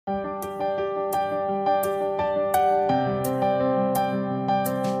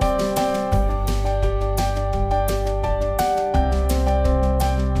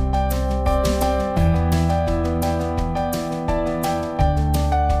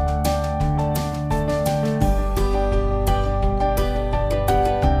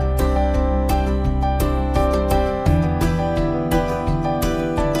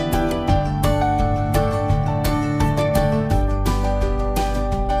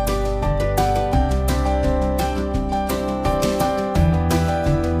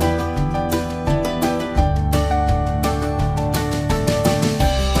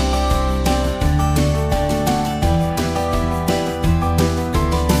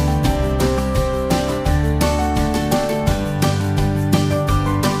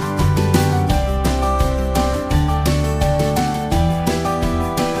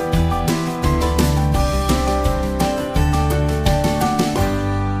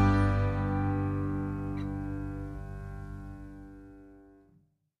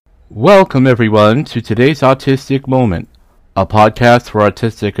Welcome everyone to today's Autistic Moment, a podcast for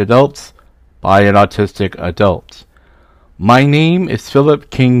autistic adults by an autistic adult. My name is Philip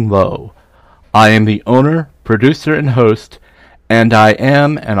King Lowe. I am the owner, producer, and host, and I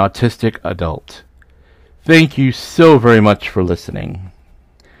am an autistic adult. Thank you so very much for listening.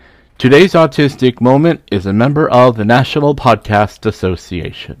 Today's Autistic Moment is a member of the National Podcast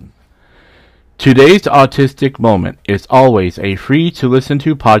Association. Today's Autistic Moment is always a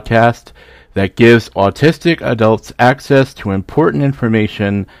free-to-listen-to podcast that gives autistic adults access to important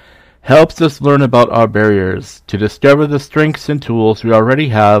information, helps us learn about our barriers, to discover the strengths and tools we already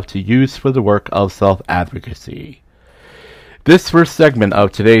have to use for the work of self-advocacy. This first segment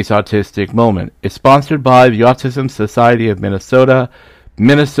of today's Autistic Moment is sponsored by the Autism Society of Minnesota,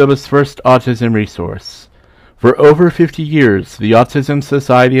 Minnesota's first autism resource. For over 50 years, the Autism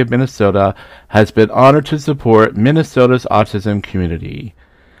Society of Minnesota has been honored to support Minnesota's autism community.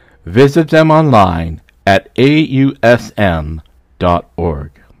 Visit them online at ausm.org.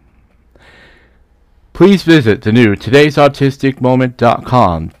 Please visit the new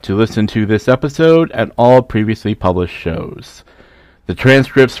todaysautisticmoment.com to listen to this episode and all previously published shows. The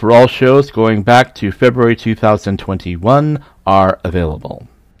transcripts for all shows going back to February 2021 are available.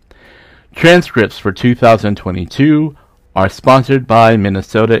 Transcripts for 2022 are sponsored by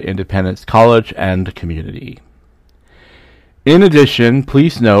Minnesota Independence College and Community. In addition,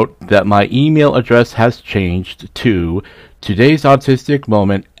 please note that my email address has changed to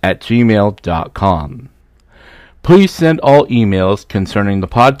todaysautisticmoment@gmail.com. Please send all emails concerning the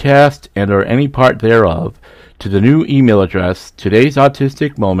podcast and or any part thereof to the new email address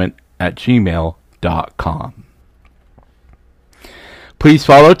todaysautisticmoment@gmail.com. Please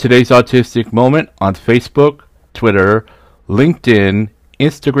follow Today's Autistic Moment on Facebook, Twitter, LinkedIn,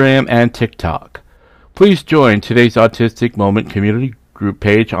 Instagram, and TikTok. Please join Today's Autistic Moment community group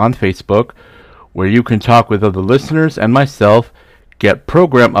page on Facebook, where you can talk with other listeners and myself, get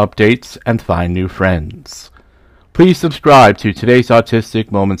program updates, and find new friends. Please subscribe to Today's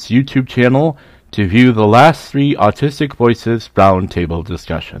Autistic Moment's YouTube channel to view the last 3 Autistic Voices Roundtable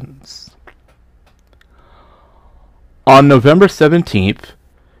discussions. On November 17th,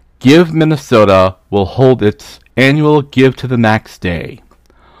 Give Minnesota will hold its annual Give to the Max Day.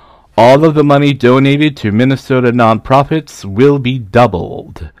 All of the money donated to Minnesota nonprofits will be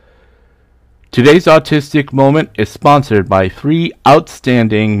doubled. Today's Autistic Moment is sponsored by 3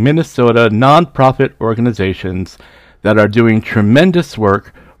 outstanding Minnesota nonprofit organizations that are doing tremendous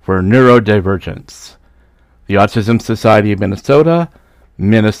work for neurodivergence: the Autism Society of Minnesota,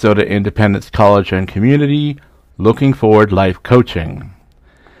 Minnesota Independence College and Community, Looking Forward Life Coaching.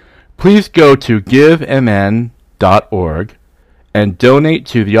 Please go to givemn.org and donate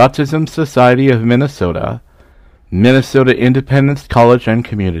to the Autism Society of Minnesota, Minnesota Independence College and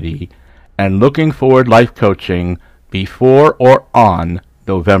Community, and Looking Forward Life Coaching before or on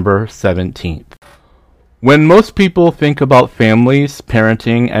November 17th. When most people think about families,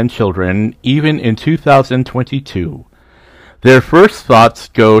 parenting, and children, even in 2022, their first thoughts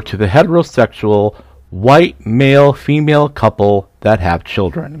go to the heterosexual white male-female couple that have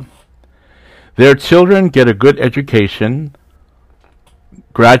children. Their children get a good education,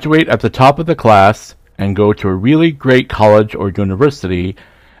 graduate at the top of the class, and go to a really great college or university,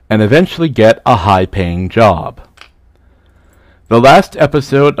 and eventually get a high-paying job. The last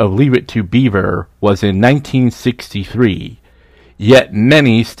episode of Leave It to Beaver was in 1963, yet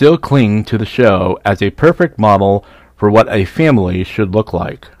many still cling to the show as a perfect model for what a family should look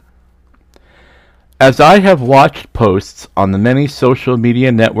like. As I have watched posts on the many social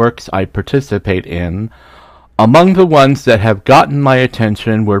media networks I participate in, among the ones that have gotten my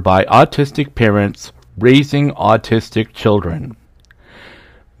attention were by autistic parents raising autistic children.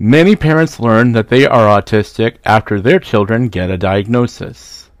 Many parents learn that they are autistic after their children get a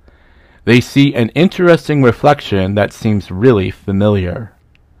diagnosis. They see an interesting reflection that seems really familiar.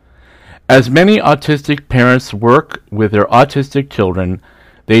 As many autistic parents work with their autistic children,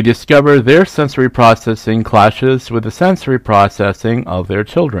 they discover their sensory processing clashes with the sensory processing of their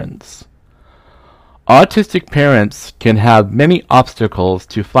children's. Autistic parents can have many obstacles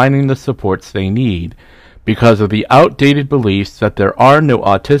to finding the supports they need because of the outdated beliefs that there are no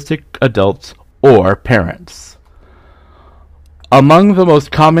autistic adults or parents. Among the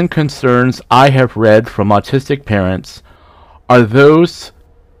most common concerns I have read from autistic parents are those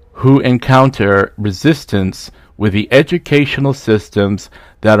who encounter resistance with the educational systems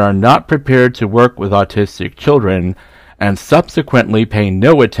that are not prepared to work with autistic children and subsequently pay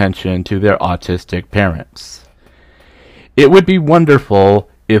no attention to their autistic parents. It would be wonderful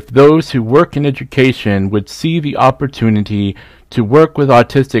if those who work in education would see the opportunity to work with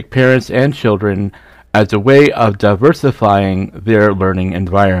autistic parents and children as a way of diversifying their learning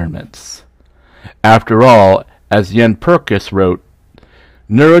environments. After all, as Jen Perkis wrote,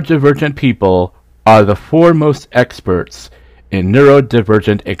 neurodivergent people are the foremost experts in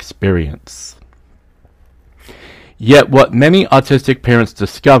neurodivergent experience. Yet what many autistic parents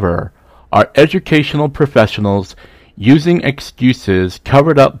discover are educational professionals using excuses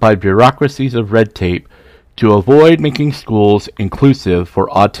covered up by bureaucracies of red tape to avoid making schools inclusive for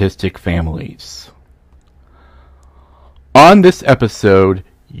autistic families. On this episode,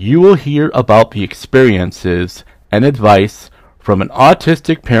 you will hear about the experiences and advice from an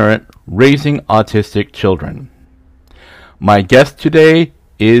autistic parent raising autistic children. My guest today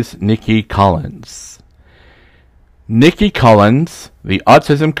is Nikki Collins. Nikki Collins, the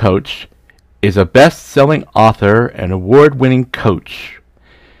autism coach, is a best-selling author and award-winning coach.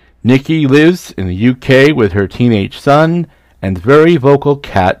 Nikki lives in the UK with her teenage son and very vocal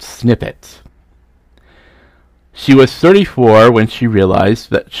cat Snippet. She was 34 when she realized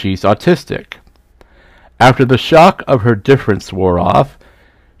that she's autistic. After the shock of her difference wore off,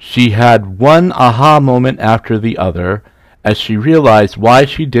 she had one aha moment after the other as she realized why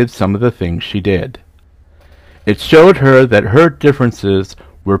she did some of the things she did. It showed her that her differences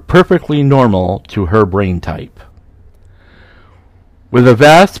were perfectly normal to her brain type. With a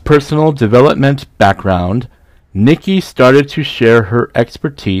vast personal development background, Nikki started to share her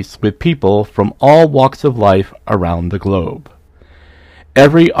expertise with people from all walks of life around the globe.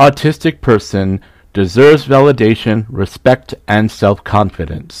 Every autistic person deserves validation, respect, and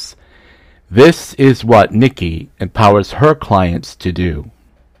self-confidence. This is what Nikki empowers her clients to do.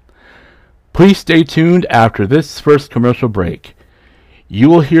 Please stay tuned after this first commercial break. You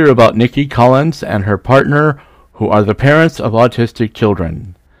will hear about Nikki Collins and her partner, who are the parents of autistic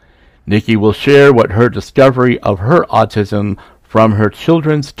children. Nikki will share what her discovery of her autism from her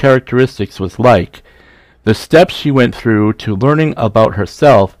children's characteristics was like, the steps she went through to learning about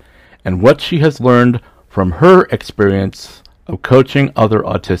herself, and what she has learned from her experience of coaching other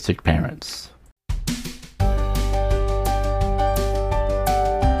autistic parents.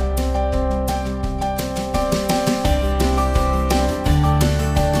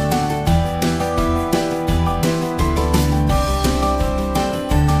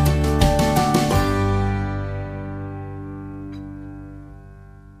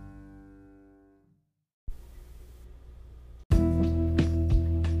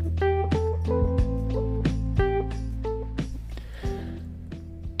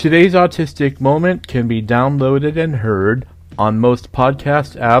 Today's Autistic Moment can be downloaded and heard on most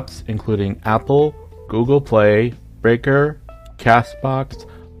podcast apps including Apple, Google Play, Breaker, Castbox,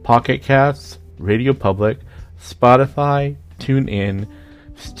 Pocket Casts, Radio Public, Spotify, TuneIn,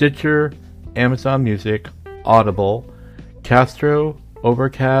 Stitcher, Amazon Music, Audible, Castro,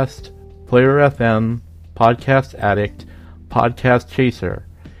 Overcast, Player FM, Podcast Addict, Podcast Chaser.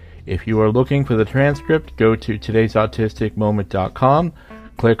 If you are looking for the transcript, go to todaysautisticmoment.com.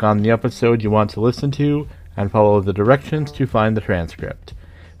 Click on the episode you want to listen to, and follow the directions to find the transcript.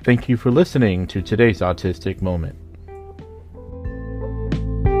 Thank you for listening to today's Autistic Moment.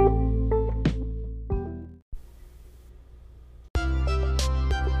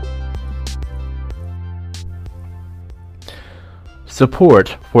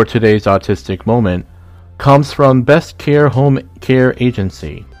 Support for today's Autistic Moment comes from Best Care Home Care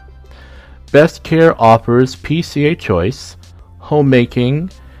Agency. Best Care offers PCA Choice, homemaking,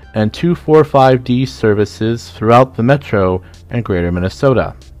 and 245D services throughout the Metro and Greater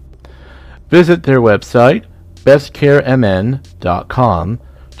Minnesota. Visit their website, bestcaremn.com,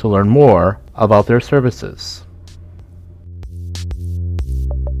 to learn more about their services.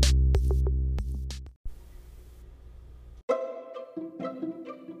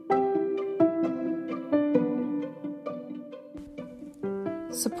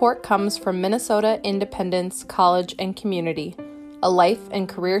 Support comes from Minnesota Independence College and Community, a life and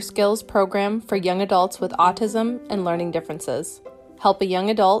career skills program for young adults with autism and learning differences. Help a young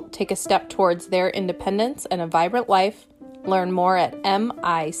adult take a step towards their independence and a vibrant life. Learn more at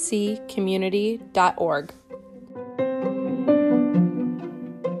miccommunity.org.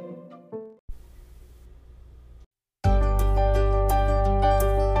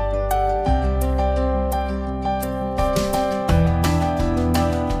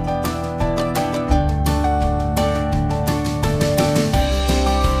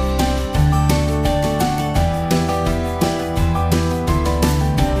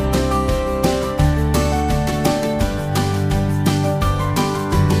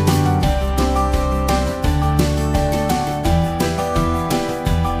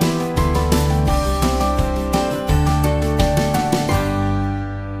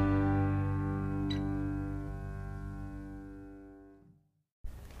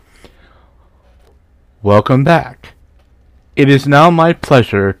 Welcome back. It is now my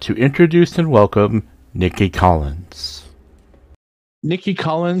pleasure to introduce and welcome Nikki Collins. Nikki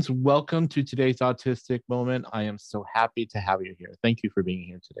Collins, welcome to today's Autistic Moment. I am so happy to have you here. Thank you for being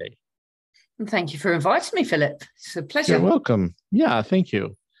here today. And thank you for inviting me, Philip. It's a pleasure. You're welcome. Yeah, thank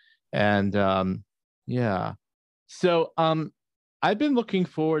you. And so I've been looking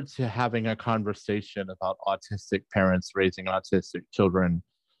forward to having a conversation about autistic parents raising autistic children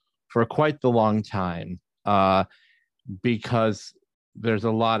for quite the long time, because there's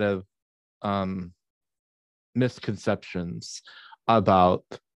a lot of misconceptions about,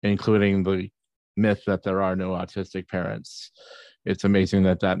 including the myth that there are no autistic parents. It's amazing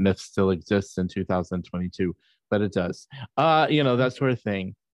that that myth still exists in 2022, but it does. That sort of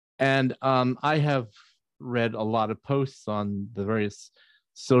thing. And I have read a lot of posts on the various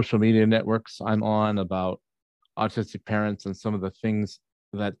social media networks I'm on about autistic parents and some of the things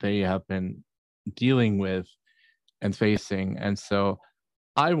that they have been dealing with and facing. And so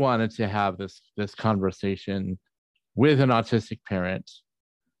I wanted to have this conversation with an autistic parent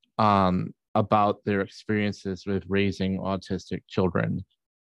about their experiences with raising autistic children.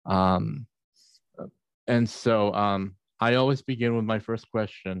 And so I always begin with my first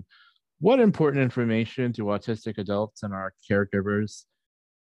question. What important information do autistic adults and our caregivers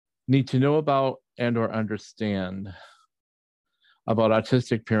need to know about and or understand about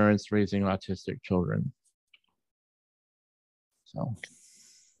autistic parents raising autistic children? So,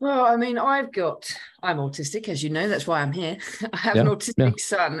 well, I mean, I'm autistic, as you know, that's why I'm here. I have an autistic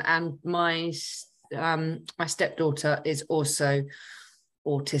son, and my stepdaughter is also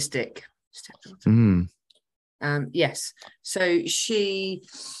autistic. Yes. So it's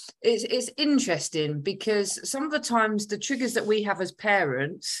interesting because some of the times the triggers that we have as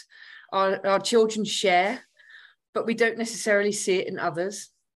parents, our children share, but we don't necessarily see it in others.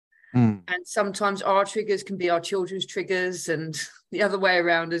 And sometimes our triggers can be our children's triggers and the other way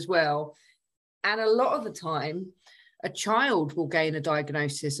around as well. And a lot of the time, a child will gain a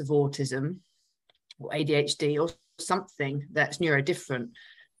diagnosis of autism or ADHD or something that's neurodifferent.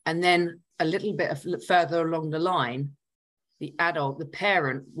 And then a little bit further along the line, the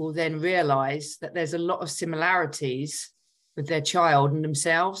parent will then realize that there's a lot of similarities with their child and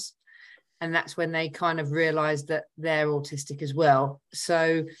themselves. And that's when they kind of realize that they're autistic as well.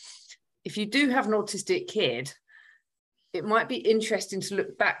 So if you do have an autistic kid, it might be interesting to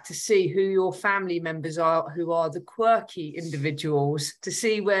look back to see who your family members are, who are the quirky individuals, to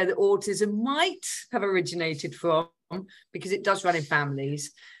see where the autism might have originated from, because it does run in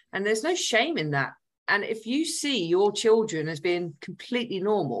families. And there's no shame in that. And if you see your children as being completely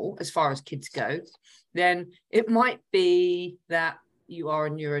normal as far as kids go, then it might be that you are a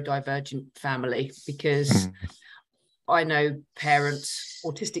neurodivergent family, because I know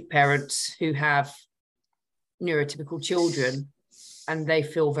autistic parents who have neurotypical children, and they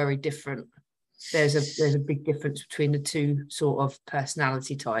feel very different. There's a big difference between the two sort of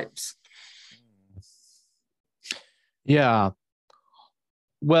personality types. Yeah.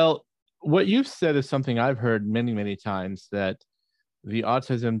 Well, what you've said is something I've heard many, many times, that the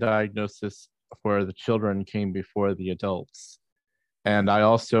autism diagnosis for the children came before the adults. And I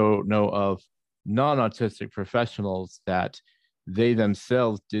also know of non-autistic professionals that they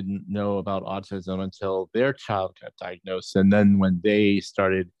themselves didn't know about autism until their child got diagnosed. And then when they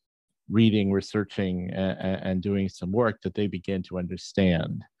started reading, researching, and doing some work, that they began to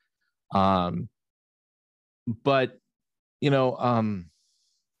understand. But,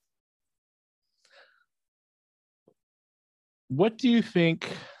 what do you think,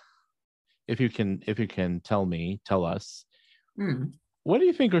 if you can tell us, what do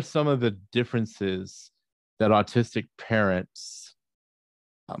you think are some of the differences that autistic parents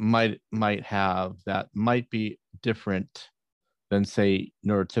might have that might be different than, say,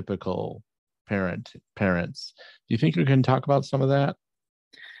 neurotypical parents? Do you think we can talk about some of that?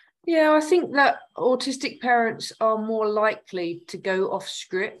 Yeah, I think that autistic parents are more likely to go off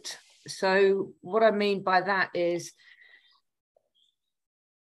script. So what I mean by that is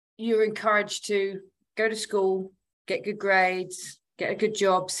you're encouraged to go to school, get good grades, get a good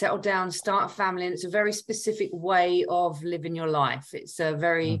job, settle down, start a family. And it's a very specific way of living your life. It's a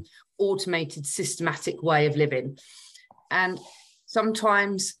very automated, systematic way of living. And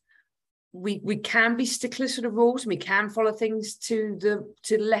sometimes we can be sticklers for the rules, and we can follow things to the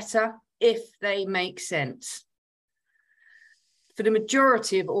letter if they make sense. For the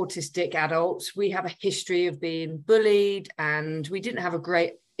majority of autistic adults, we have a history of being bullied, and we didn't have a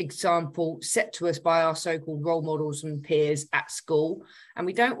great example set to us by our so-called role models and peers at school. And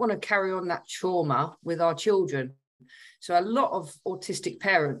we don't want to carry on that trauma with our children. So a lot of autistic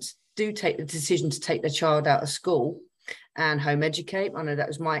parents do take the decision to take their child out of school and home educate. I know that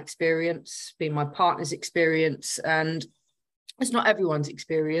was my experience, being my partner's experience, and it's not everyone's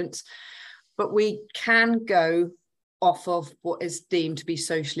experience, but we can go off of what is deemed to be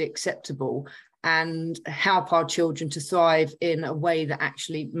socially acceptable and help our children to thrive in a way that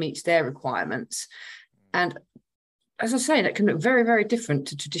actually meets their requirements. And as I say, that can look very, very different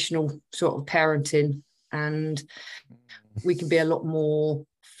to traditional sort of parenting, and we can be a lot more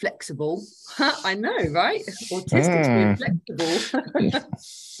flexible. I know, right? Autistic's being flexible.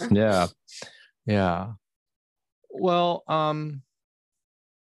 Yeah. Well,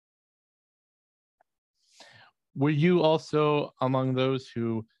 were you also among those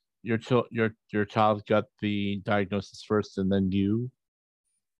who your child got the diagnosis first and then you?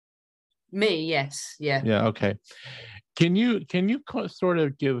 Me, yes, yeah. Yeah, okay. Can you sort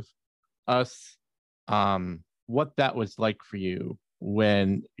of give us what that was like for you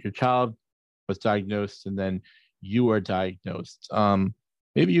when your child was diagnosed and then you were diagnosed?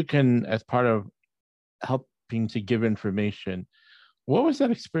 Maybe you can, as part of helping to give information, what was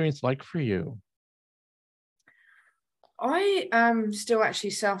that experience like for you? I am still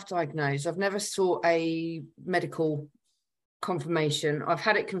actually self-diagnosed. I've never sought a medical confirmation. I've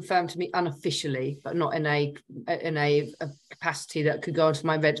had it confirmed to me unofficially, but not in a capacity that could go onto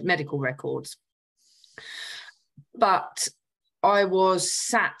my medical records. But I was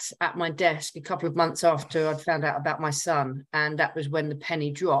sat at my desk a couple of months after I'd found out about my son, and that was when the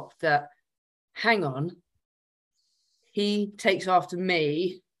penny dropped that, hang on, he takes after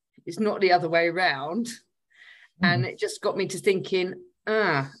me. It's not the other way around. And it just got me to thinking,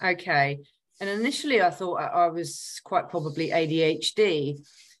 okay. And initially I thought I was quite probably ADHD.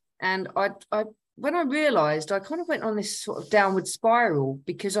 And when I realized, I kind of went on this sort of downward spiral,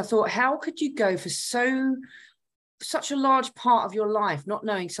 because I thought, how could you go for such a large part of your life not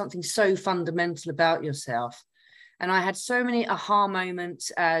knowing something so fundamental about yourself? And I had so many aha moments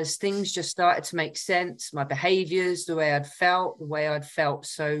as things just started to make sense. My behaviors, the way I'd felt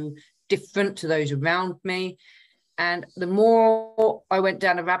so different to those around me. And the more I went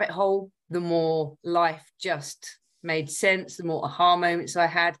down a rabbit hole, the more life just made sense, the more aha moments I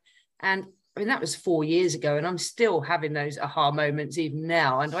had. And I mean, that was 4 years ago, and I'm still having those aha moments even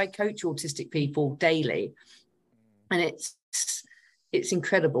now. And I coach autistic people daily, and it's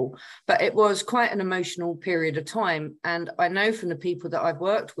incredible. But it was quite an emotional period of time. And I know from the people that I've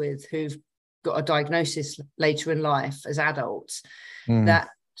worked with who've got a diagnosis later in life as adults, that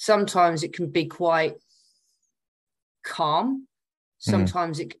sometimes it can be quite calm,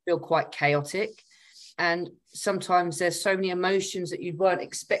 sometimes it can feel quite chaotic, and sometimes there's so many emotions that you weren't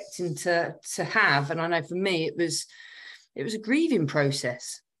expecting to have. And I know for me it was a grieving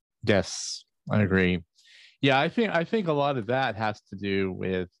process. Yes, I agree. Yeah, I think a lot of that has to do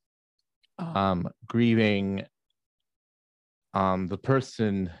with grieving the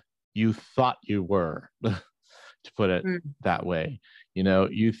person you thought you were, to put it that way. You know,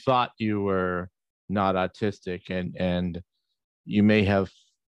 you thought you were not autistic, and you may have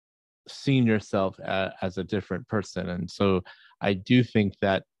seen yourself as a different person. And so I do think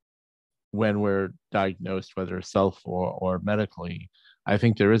that when we're diagnosed, whether self or medically, I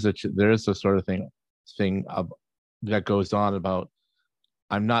think there is a sort of thing that goes on about,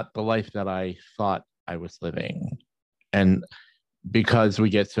 I'm not the life that I thought I was living. And because we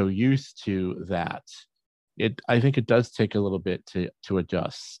get so used to that, I think it does take a little bit to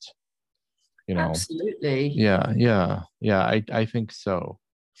adjust. You know? Absolutely. Yeah. I think so.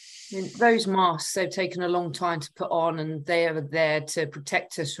 I mean, those masks, they've taken a long time to put on, and they are there to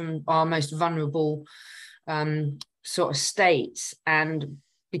protect us from our most vulnerable sort of states. And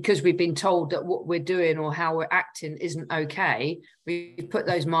because we've been told that what we're doing or how we're acting isn't okay, we put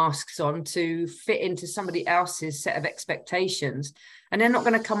those masks on to fit into somebody else's set of expectations, and they're not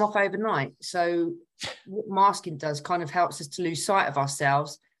going to come off overnight. So what masking does kind of helps us to lose sight of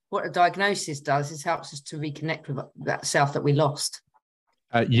ourselves. What a diagnosis does is helps us to reconnect with that self that we lost.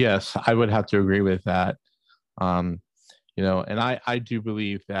 Yes, I would have to agree with that. You know, and I do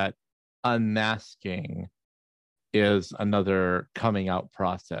believe that unmasking is another coming out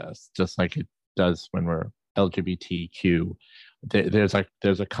process, just like it does when we're LGBTQ. There's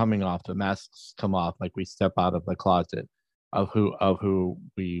a coming off. The masks come off, like we step out of the closet of who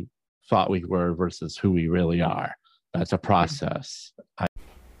we thought we were versus who we really are. That's a process.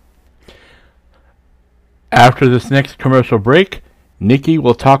 After this next commercial break, Nikki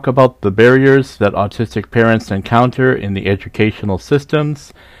will talk about the barriers that autistic parents encounter in the educational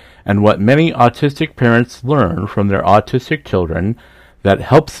systems and what many autistic parents learn from their autistic children that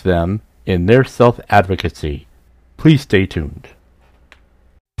helps them in their self-advocacy. Please stay tuned.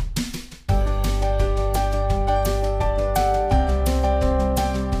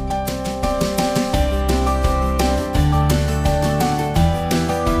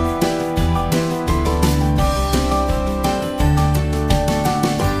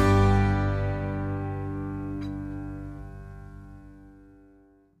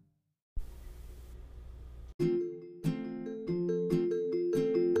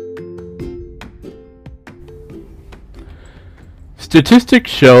 Statistics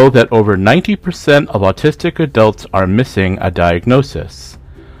show that over 90% of autistic adults are missing a diagnosis.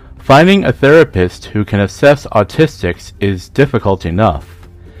 Finding a therapist who can assess autistics is difficult enough.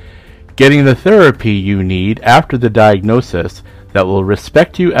 Getting the therapy you need after the diagnosis that will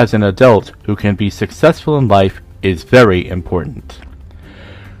respect you as an adult who can be successful in life is very important.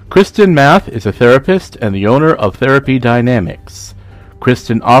 Kristen Math is a therapist and the owner of Therapy Dynamics.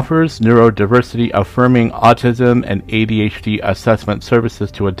 Kristen offers neurodiversity affirming autism and ADHD assessment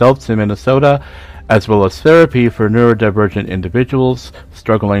services to adults in Minnesota, as well as therapy for neurodivergent individuals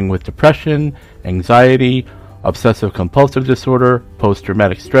struggling with depression, anxiety, obsessive compulsive disorder,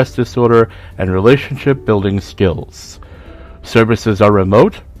 post-traumatic stress disorder, and relationship building skills. Services are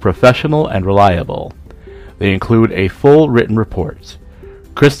remote, professional, and reliable. They include a full written report.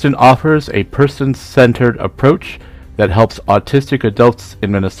 Kristen offers a person-centered approach that helps autistic adults in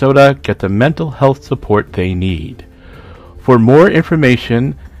Minnesota get the mental health support they need. For more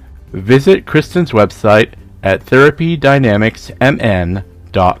information, visit Kristen's website at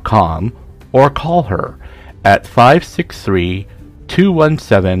therapydynamicsmn.com or call her at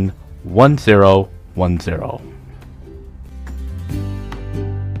 563-217-1010.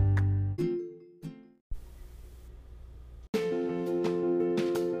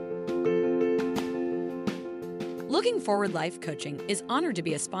 Looking Forward Life Coaching is honored to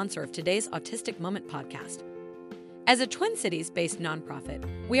be a sponsor of today's Autistic Moment podcast. As a Twin Cities-based nonprofit,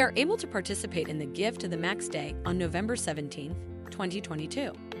 we are able to participate in the Give to the Max Day on November 17,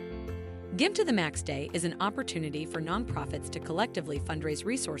 2022. Give to the Max Day is an opportunity for nonprofits to collectively fundraise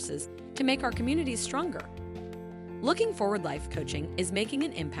resources to make our communities stronger. Looking Forward Life Coaching is making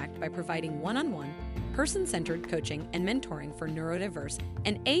an impact by providing one-on-one, person-centered coaching and mentoring for neurodiverse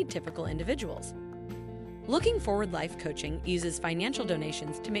and atypical individuals. Looking Forward Life Coaching uses financial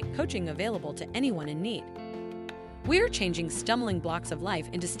donations to make coaching available to anyone in need. We are changing stumbling blocks of life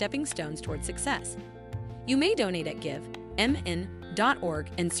into stepping stones toward success. You may donate at givemn.org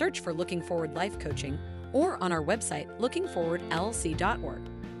and search for Looking Forward Life Coaching, or on our website, lookingforwardllc.org.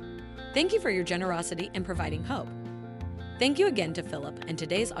 Thank you for your generosity in providing hope. Thank you again to Philip and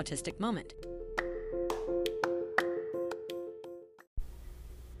today's Autistic Moment.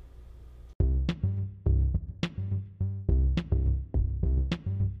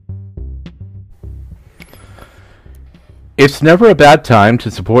 It's never a bad time to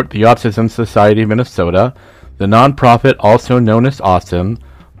support the Autism Society of Minnesota, the nonprofit also known as AWESOME,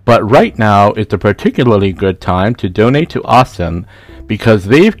 but right now is a particularly good time to donate to AWESOME because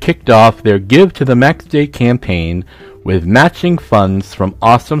they've kicked off their Give to the Max Day campaign with matching funds from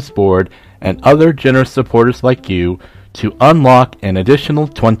AWESOME's board and other generous supporters like you to unlock an additional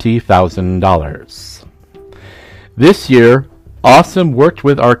 $20,000. This year, AWESOME worked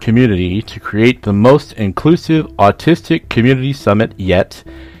with our community to create the most inclusive autistic community summit yet,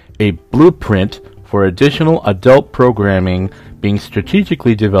 a blueprint for additional adult programming being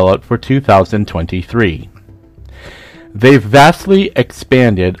strategically developed for 2023. They've vastly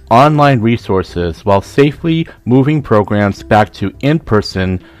expanded online resources while safely moving programs back to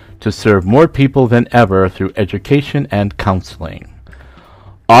in-person to serve more people than ever through education and counseling.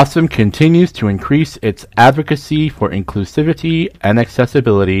 AWESOME continues to increase its advocacy for inclusivity and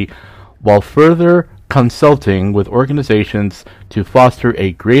accessibility while further consulting with organizations to foster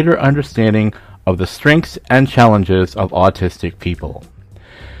a greater understanding of the strengths and challenges of autistic people.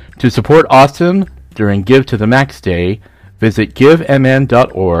 To support AWESOME during Give to the Max Day, visit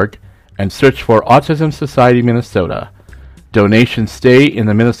givemn.org and search for Autism Society Minnesota. Donations stay in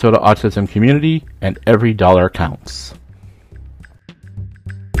the Minnesota autism community and every dollar counts.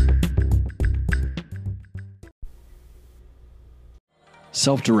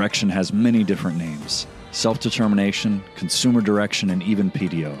 Self-direction has many different names: self-determination, consumer direction, and even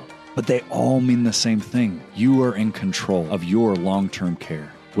PDO. But they all mean the same thing. You are in control of your long-term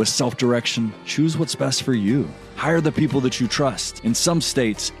care. With self-direction, choose what's best for you. Hire the people that you trust. In some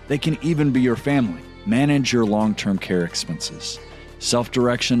states, they can even be your family. Manage your long-term care expenses.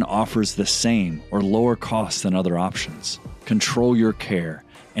 Self-direction offers the same or lower costs than other options. Control your care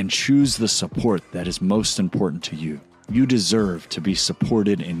and choose the support that is most important to you. You deserve to be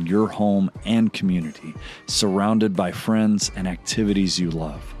supported in your home and community, surrounded by friends and activities you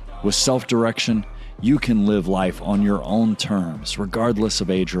love. With self-direction, you can live life on your own terms, regardless of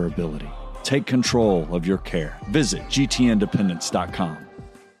age or ability. Take control of your care. Visit gtindependence.com.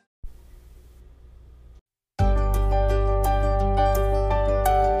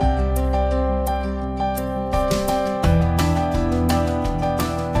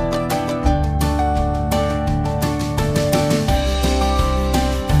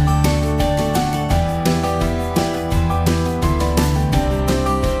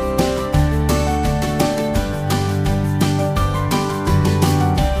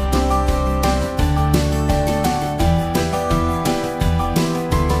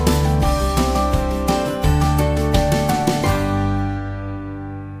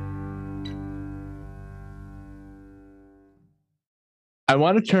 I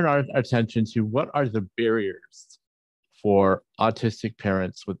want to turn our attention to what are the barriers for autistic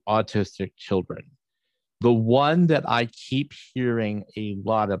parents with autistic children. The one that I keep hearing a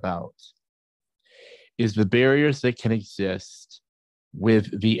lot about is the barriers that can exist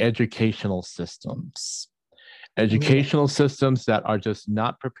with the educational systems. Educational systems that are just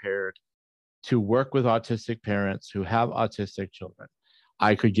not prepared to work with autistic parents who have autistic children.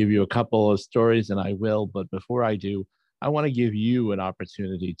 I could give you a couple of stories, and I will, but before I do, I want to give you an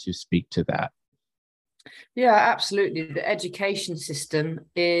opportunity to speak to that. Yeah, absolutely. The education system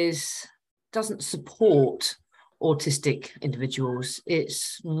doesn't support autistic individuals.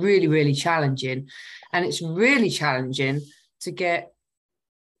 It's really, really challenging. And it's really challenging to get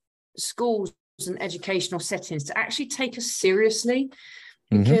schools and educational settings to actually take us seriously,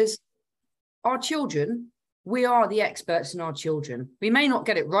 because our children, we are the experts in our children. We may not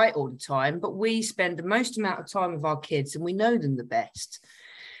get it right all the time, but we spend the most amount of time with our kids and we know them the best.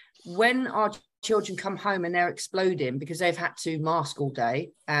 When our children come home and they're exploding because they've had to mask all day,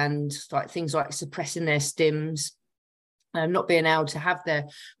 and like things like suppressing their stims, not being able to have their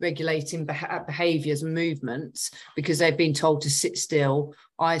regulating behaviors and movements because they've been told to sit still,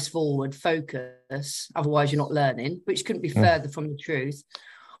 eyes forward, focus, otherwise you're not learning, which couldn't be further from the truth.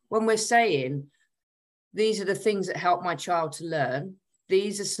 When we're saying, these are the things that help my child to learn,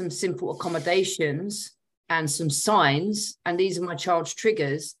 these are some simple accommodations and some signs, and these are my child's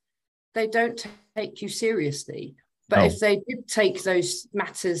triggers, they don't take you seriously. But if they did take those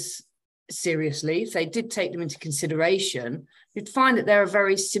matters seriously, if they did take them into consideration, you'd find that there are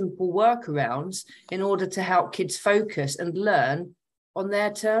very simple workarounds in order to help kids focus and learn on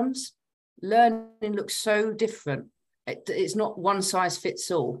their terms. Learning looks so different. It's not one size fits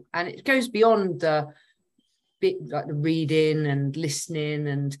all, and it goes beyond the bit like the reading and listening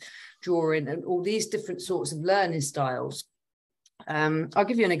and drawing and all these different sorts of learning styles. I'll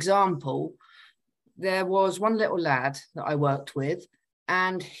give you an example. There was one little lad that I worked with,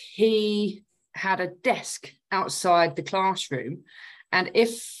 and he had a desk outside the classroom, and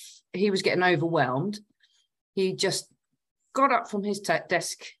if he was getting overwhelmed, he just got up from his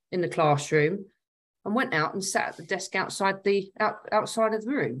desk in the classroom and went out and sat at the desk outside of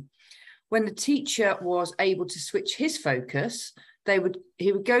the room. When the teacher was able to switch his focus,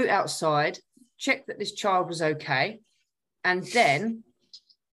 he would go outside, check that this child was okay, and then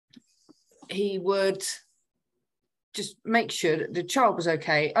he would just make sure that the child was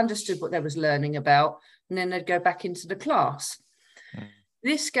okay, understood what they was learning about, and then they'd go back into the class.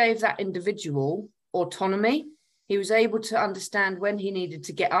 This gave that individual autonomy. He was able to understand when he needed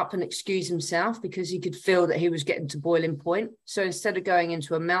to get up and excuse himself because he could feel that he was getting to boiling point. So instead of going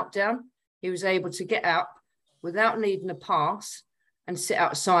into a meltdown, he was able to get up without needing a pass and sit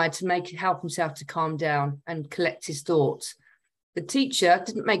outside to help himself to calm down and collect his thoughts. The teacher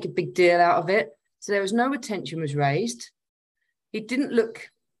didn't make a big deal out of it, so there was no attention was raised. He didn't look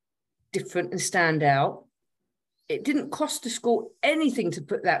different and stand out. It didn't cost the school anything to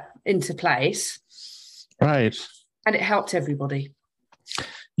put that into place. Right. And it helped everybody.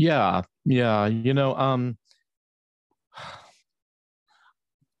 Yeah. You know,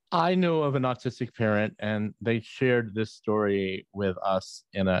 I know of an autistic parent, and they shared this story with us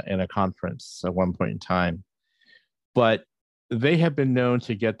in a conference at one point in time. But they have been known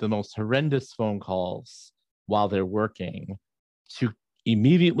to get the most horrendous phone calls while they're working to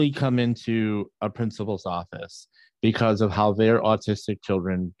immediately come into a principal's office because of how their autistic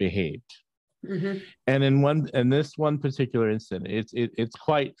children behaved. And in this one particular incident, it's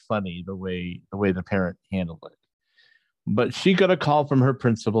quite funny the way the parent handled it. But she got a call from her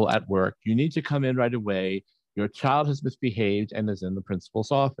principal at work. You need to come in right away. Your child has misbehaved and is in the principal's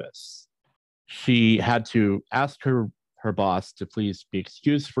office. She had to ask her boss to please be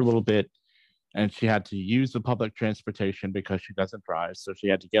excused for a little bit, and she had to use the public transportation because she doesn't drive. So she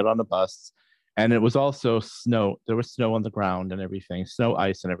had to get on the bus, and it was also snow. There was snow on the ground and everything, snow,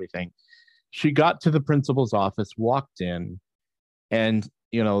 ice, and everything. She got to the principal's office, walked in, and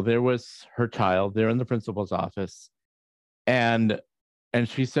there was her child there in the principal's office. And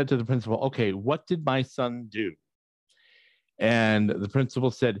she said to the principal, "Okay, what did my son do?" And the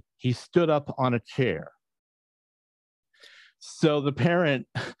principal said, "He stood up on a chair." So the parent,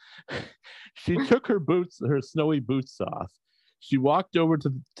 she took her snowy boots off. She walked over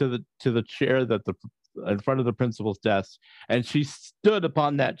to the chair in front of the principal's desk, and she stood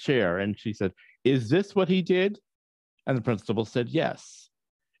upon that chair, and she said, "Is this what he did?" And the principal said, "Yes."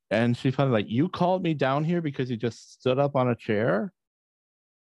 And she found you called me down here because he just stood up on a chair?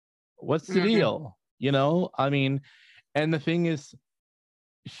 What's the deal? I mean, and the thing is,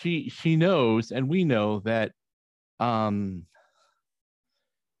 she knows, and we know that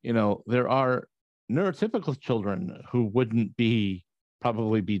there are neurotypical children who wouldn't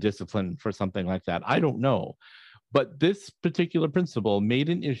probably be disciplined for something like that. I don't know. But this particular principal made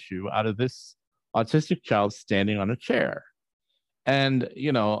an issue out of this autistic child standing on a chair. And,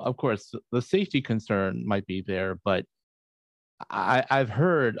 of course, the safety concern might be there, but I've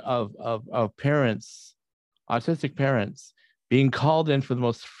heard of parents, autistic parents, being called in for the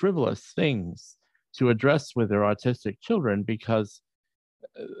most frivolous things to address with their autistic children because,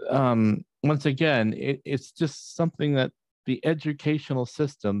 once again, it's just something that the educational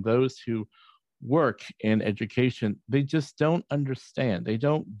system, those who work in education, they just don't understand. They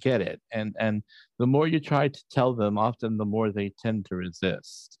don't get it. And the more you try to tell them, often the more they tend to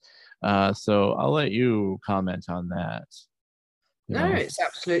resist. So I'll let you comment on that. No, it's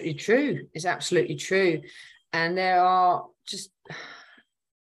absolutely true. It's absolutely true. And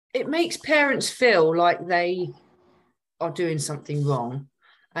it makes parents feel like they are doing something wrong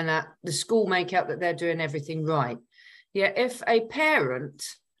and that the school make out that they're doing everything right. Yeah, if a parent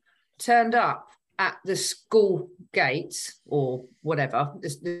turned up at the school gates or whatever,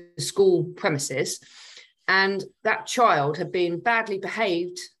 the school premises, and that child had been badly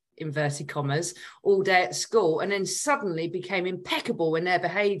behaved, inverted commas, all day at school, and then suddenly became impeccable in their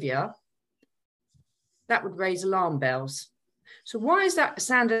behavior, that would raise alarm bells. So why is that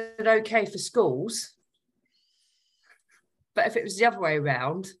sounded okay for schools? But if it was the other way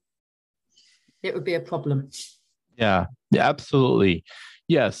around, it would be a problem. Yeah, absolutely.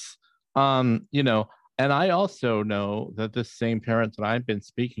 Yes. And I also know that this same parent that I've been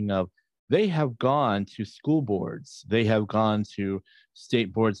speaking of, they have gone to school boards, they have gone to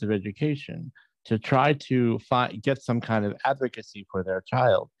state boards of education to try to get some kind of advocacy for their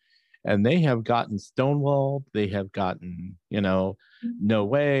child. And they have gotten stonewalled, they have gotten, no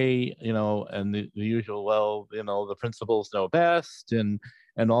way, and the usual, well, the principals know best and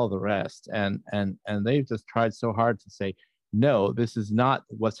all the rest. And they've just tried so hard to say, no, this is not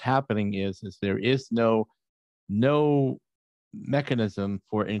what's happening. Is there is no mechanism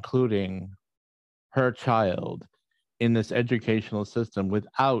for including her child in this educational system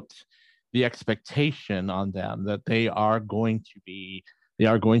without the expectation on them that they are going to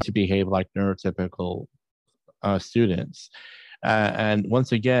behave like neurotypical students. And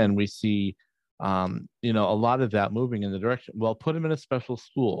once again, we see a lot of that moving in the direction, well, put them in a special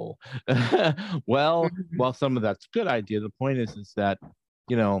school. Well, while some of that's a good idea, the point is that,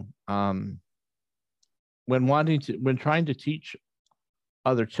 when trying to teach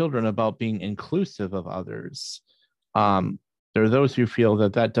other children about being inclusive of others, there are those who feel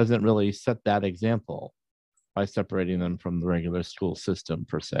that doesn't really set that example by separating them from the regular school system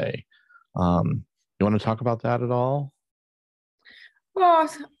per se. You want to talk about that at all? Well,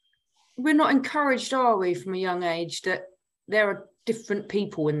 we're not encouraged, are we, from a young age, that there are different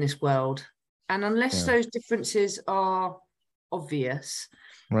people in this world. And unless those differences are obvious,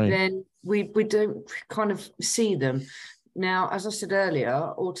 right, then we don't kind of see them. Now, as I said earlier,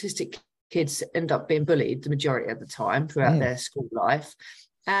 autistic kids end up being bullied the majority of the time throughout their school life.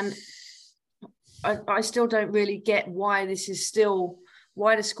 And I still don't really get why the school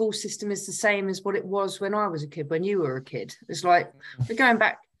system is the same as what it was when I was a kid, when you were a kid. It's like we're going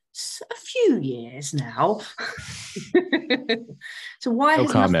back a few years now. So why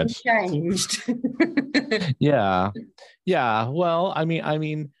has nothing changed? Yeah. Well,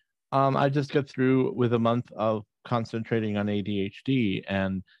 I just got through with a month of concentrating on ADHD,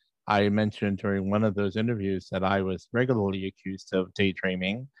 and I mentioned during one of those interviews that I was regularly accused of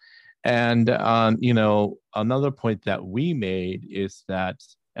daydreaming. And, another point that we made is that,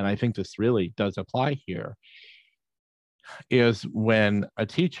 and I think this really does apply here, is when a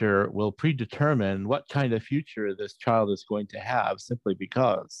teacher will predetermine what kind of future this child is going to have simply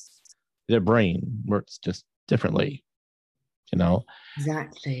because their brain works just differently,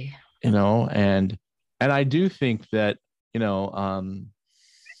 Exactly. And I do think that,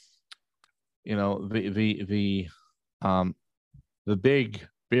 the big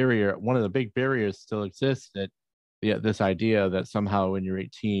barrier, one of the big barriers still exists, that this idea that somehow when you're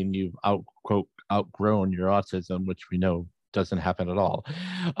 18 you've outgrown your autism, which we know doesn't happen at all.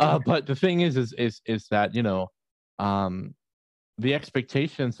 But the thing is that the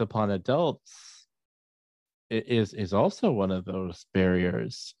expectations upon adults is also one of those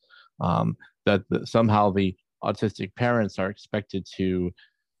barriers, that somehow the autistic parents are expected to,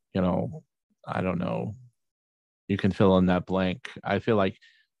 I don't know, you can fill in that blank. I feel like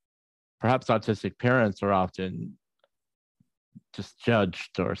perhaps autistic parents are often just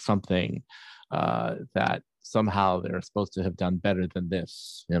judged or something, that somehow they're supposed to have done better than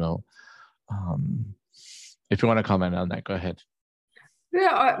this. If you want to comment on that, go ahead.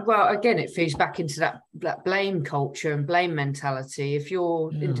 Yeah, well, again, it feeds back into that blame culture and blame mentality. If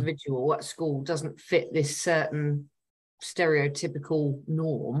your individual at school doesn't fit this certain stereotypical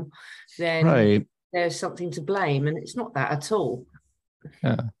norm, then Right. there's something to blame, and it's not that at all.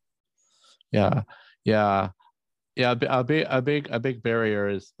 Yeah. Yeah. Yeah. Yeah. A big barrier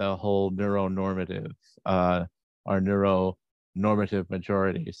is the whole neuronormative, our neuronormative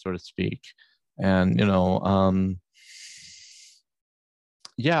majority, so to speak. And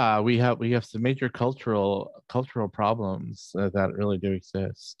yeah, we have some major cultural problems that really do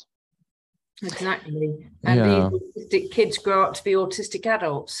exist. Exactly. And these Yeah. autistic kids grow up to be autistic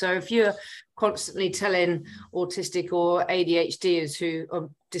adults. So if you're constantly telling autistic or ADHDers who are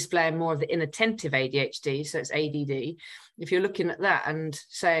displaying more of the inattentive ADHD, so it's ADD, if you're looking at that and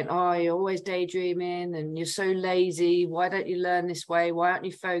saying, oh, you're always daydreaming and you're so lazy, why don't you learn this way? Why aren't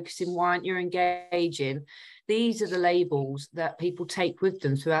you focusing? Why aren't you engaging? These are the labels that people take with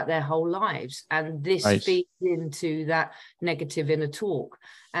them throughout their whole lives. And this Right. feeds into that negative inner talk.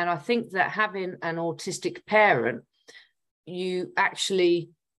 And I think that having an autistic parent, you actually,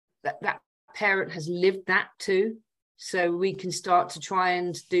 that parent has lived that too. So we can start to try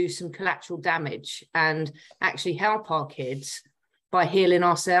and do some collateral damage and actually help our kids by healing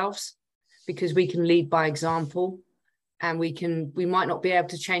ourselves, because we can lead by example. And we might not be able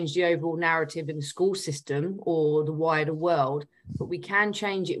to change the overall narrative in the school system or the wider world, but we can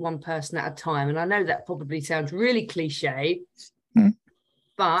change it one person at a time. And I know that probably sounds really cliche,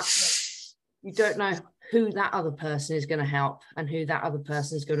 but you don't know who that other person is going to help and who that other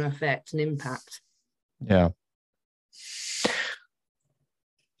person is going to affect and impact. Yeah.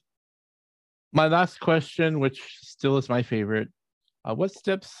 My last question, which still is my favorite, what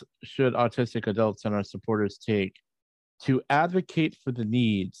steps should autistic adults and our supporters take to advocate for the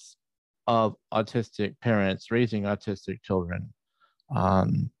needs of autistic parents raising autistic children?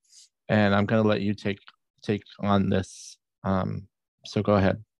 And I'm going to let you take on this. So go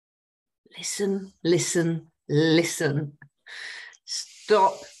ahead. Listen, listen, listen.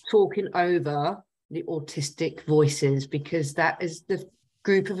 Stop talking over the autistic voices, because that is the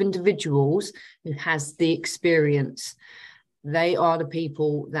group of individuals who has the experience. They are the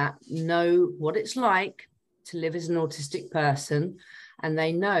people that know what it's like to live as an autistic person, and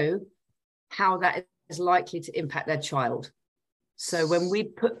they know how that is likely to impact their child. So when we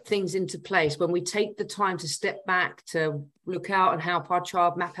put things into place, when we take the time to step back, to look out and help our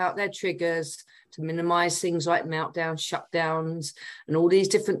child map out their triggers, to minimize things like meltdowns, shutdowns, and all these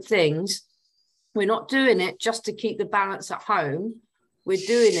different things, we're not doing it just to keep the balance at home. We're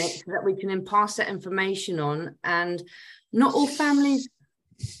doing it so that we can then pass that information on. And not all families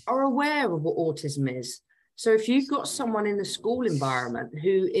are aware of what autism is. So if you've got someone in the school environment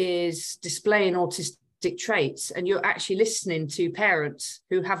who is displaying autistic traits, and you're actually listening to parents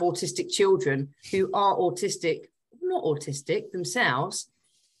who have autistic children who are autistic, not autistic themselves,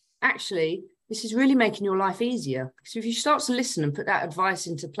 actually, this is really making your life easier. So if you start to listen and put that advice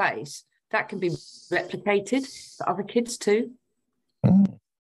into place, that can be replicated for other kids too.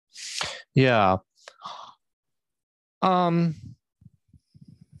 Yeah.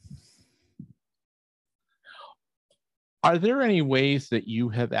 Are there any ways that you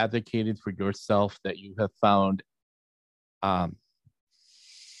have advocated for yourself that you have found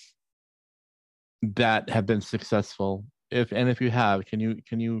that have been successful? If you have, can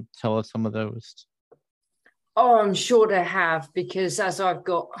you tell us some of those? Oh, I'm sure they have, because as I've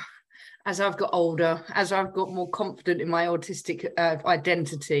got older, as I've got more confident in my autistic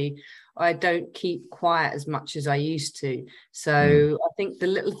identity, I don't keep quiet as much as I used to. So I think the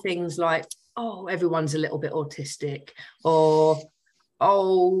little things like, oh, everyone's a little bit autistic, or,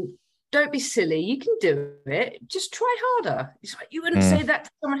 oh, don't be silly, you can do it, just try harder. It's like, you wouldn't say that to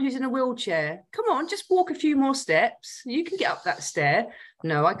someone who's in a wheelchair. Come on, just walk a few more steps, you can get up that stair.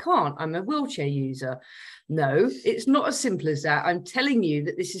 No, I can't, I'm a wheelchair user. No, it's not as simple as that. I'm telling you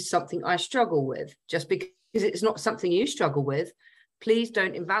that this is something I struggle with. Just because it's not something you struggle with, please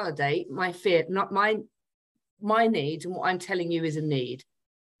don't invalidate my fear, not my needs, and what I'm telling you is a need.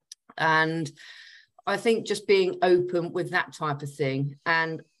 And I think just being open with that type of thing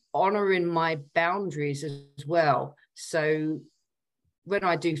and honoring my boundaries as well. So when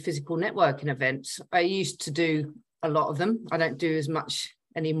I do physical networking events, I used to do a lot of them. I don't do as much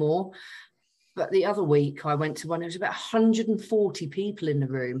anymore. But the other week I went to one, there was about 140 people in the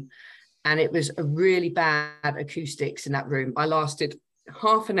room, and it was a really bad acoustics in that room. I lasted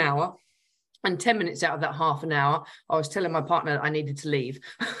half an hour, and 10 minutes out of that half an hour, I was telling my partner I needed to leave.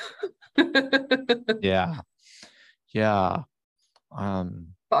 Yeah.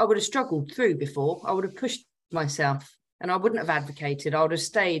 But I would have struggled through before. I would have pushed myself. And I wouldn't have advocated. I would have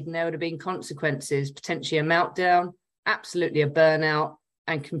stayed, and there would have been consequences, potentially a meltdown, absolutely a burnout,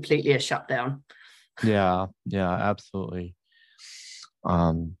 and completely a shutdown. Yeah, absolutely.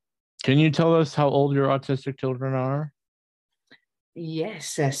 Can you tell us how old your autistic children are?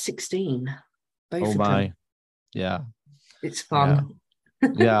 Yes, they're 16. Both Oh of my. them. Yeah. It's fun.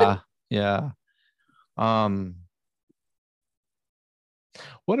 Yeah. Um,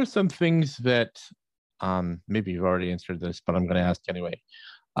 what are some things that, maybe you've already answered this, but I'm going to ask anyway.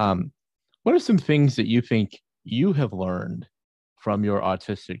 What are some things that you think you have learned from your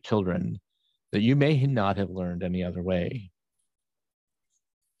autistic children that you may not have learned any other way?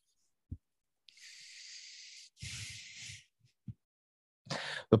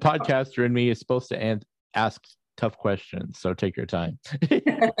 The podcaster in me is supposed to ask tough questions, so take your time.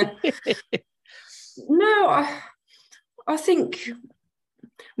 No, I think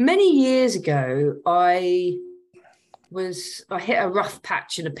many years ago, I hit a rough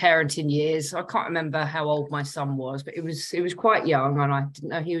patch in the parenting years. I can't remember how old my son was, but it was quite young, and I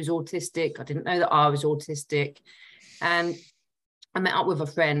didn't know he was autistic. I didn't know that I was autistic. And I met up with a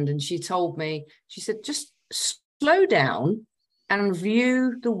friend, and she told me, she said, just slow down and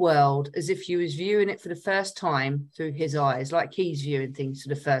view the world as if you was viewing it for the first time through his eyes, like he's viewing things for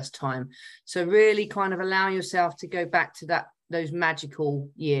the first time. So really kind of allow yourself to go back to those magical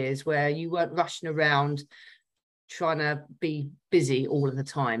years where you weren't rushing around trying to be busy all of the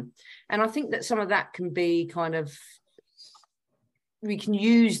time. And I think that some of that can be kind of, we can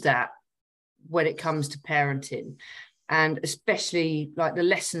use that when it comes to parenting, and especially like the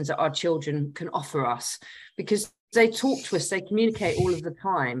lessons that our children can offer us, because they talk to us, they communicate all of the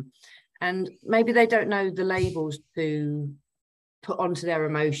time, and maybe they don't know the labels to put onto their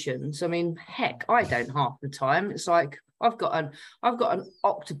emotions. I mean, heck, I don't half the time. It's like I've got an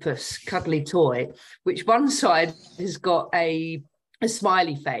octopus cuddly toy, which one side has got a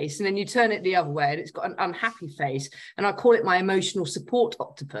smiley face, and then you turn it the other way and it's got an unhappy face, and I call it my emotional support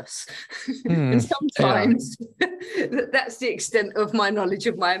octopus. And sometimes that's the extent of my knowledge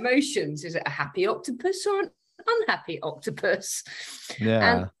of my emotions. Is it a happy octopus or an unhappy octopus?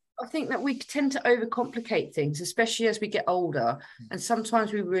 And I think that we tend to overcomplicate things, especially as we get older. And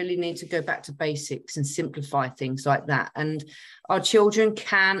sometimes we really need to go back to basics and simplify things like that. And our children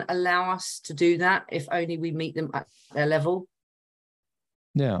can allow us to do that if only we meet them at their level.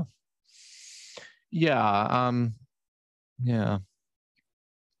 Yeah.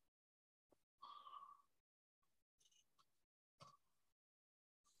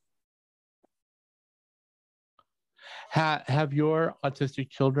 Have your autistic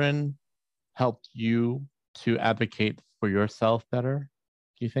children helped you to advocate for yourself better,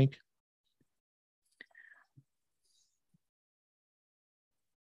 do you think?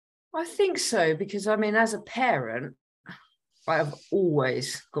 I think so, because I mean, as a parent, I've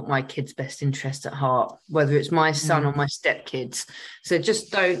always got my kids' best interest at heart, whether it's my son or my stepkids. So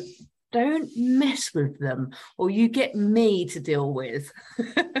just don't mess with them, or you get me to deal with.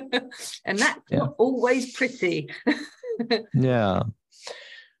 And that's not always pretty. Yeah.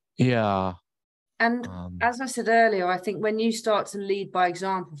 And as I said earlier, I think when you start to lead by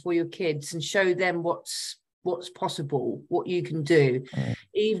example for your kids and show them what's possible, what you can do,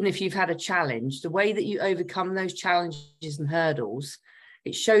 even if you've had a challenge, the way that you overcome those challenges and hurdles,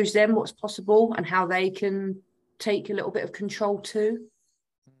 it shows them what's possible and how they can take a little bit of control too.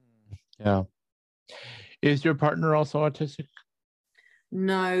 Yeah. Is your partner also autistic?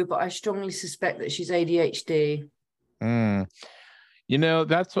 No, but I strongly suspect that she's ADHD. You know,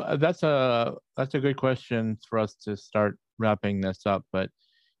 that's a good question for us to start wrapping this up. But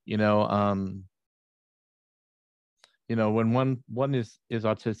when one is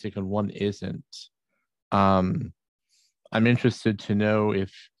autistic and one isn't, I'm interested to know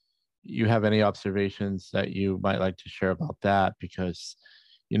if you have any observations that you might like to share about that, because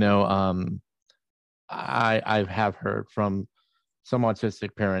I have heard from some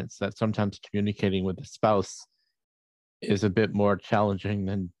autistic parents that sometimes communicating with the spouse is a bit more challenging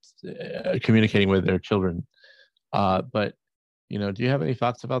than communicating with their children. But do you have any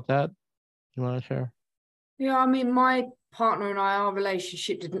thoughts about that you want to share? Yeah, I mean, my partner and our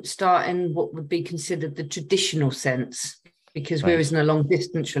relationship didn't start in what would be considered the traditional sense, because we was in a long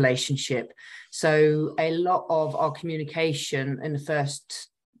distance relationship. So a lot of our communication in the first,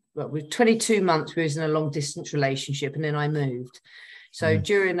 with 22 months, we was in a long distance relationship, and then I moved. So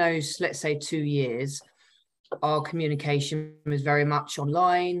during those, let's say 2 years, our communication was very much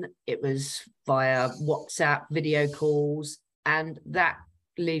online. It was via WhatsApp, video calls, and that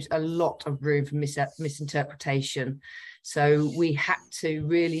leaves a lot of room for misinterpretation. So we had to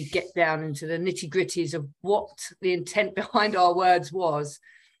really get down into the nitty-gritties of what the intent behind our words was,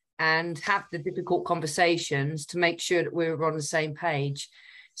 and have the difficult conversations to make sure that we were on the same page.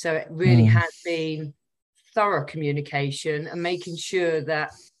 So it really has been thorough communication and making sure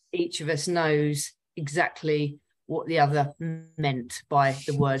that each of us knows exactly what the other meant by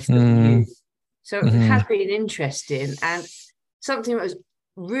the words that we use. So it has been interesting. And something that was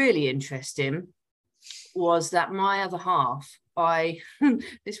really interesting was that my other half,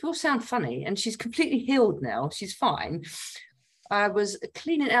 this will sound funny, and she's completely healed now, she's fine. I was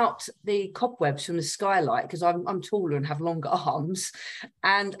cleaning out the cobwebs from the skylight because I'm taller and have longer arms,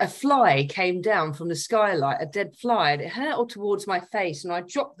 and a fly came down from the skylight, a dead fly, and it hurtled towards my face, and I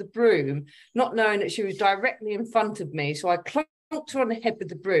dropped the broom, not knowing that she was directly in front of me. So I clonked her on the head with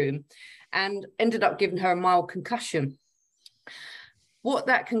the broom and ended up giving her a mild concussion. What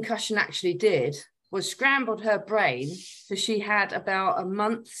that concussion actually did was scrambled her brain. So she had about a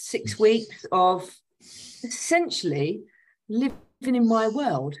month, 6 weeks of essentially living in my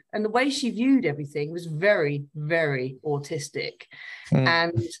world, and the way she viewed everything was very, very autistic.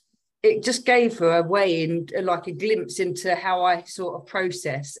 And it just gave her a way in, like a glimpse into how I sort of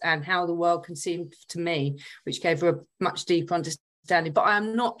process and how the world can seem to me, which gave her a much deeper understanding. But I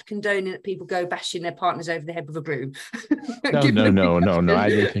am not condoning that people go bashing their partners over the head with a broom. No, I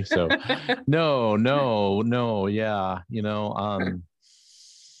didn't think so. No. Yeah.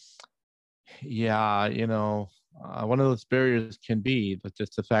 One of those barriers can be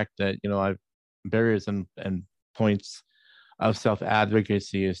just the fact that, I've barriers and points of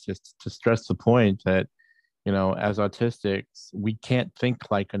self-advocacy is just to stress the point that, as autistics, we can't think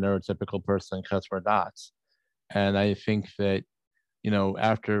like a neurotypical person because we're not. And I think that,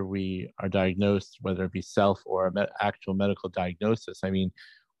 after we are diagnosed, whether it be self or actual medical diagnosis, I mean,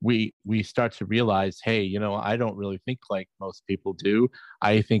 we start to realize, hey, I don't really think like most people do.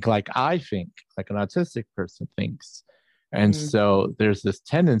 I think like an autistic person thinks. And so there's this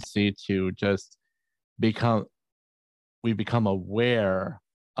tendency to just become aware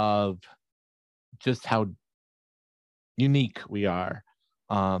of just how unique we are.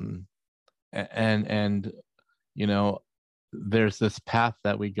 And there's this path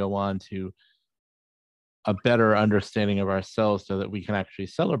that we go on to a better understanding of ourselves so that we can actually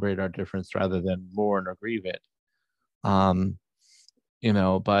celebrate our difference rather than mourn or grieve it. But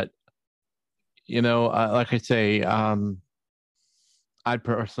like I say, I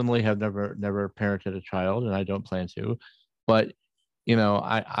personally have never parented a child, and I don't plan to, but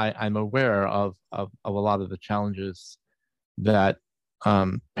I'm aware of a lot of the challenges that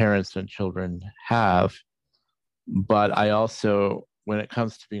parents and children have. But I also, when it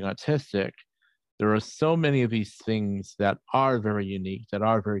comes to being autistic, there are so many of these things that are very unique, that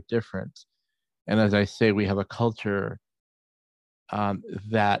are very different. And as I say, we have a culture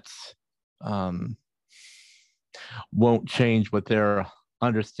that won't change what their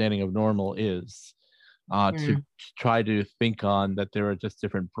understanding of normal is, to try to think on that there are just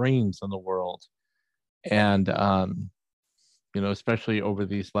different brains in the world. And, especially over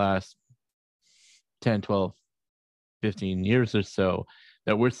these last 10, 12, 15 years or so,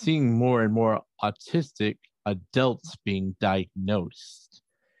 that we're seeing more and more autistic adults being diagnosed.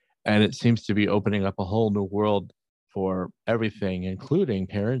 And it seems to be opening up a whole new world for everything, including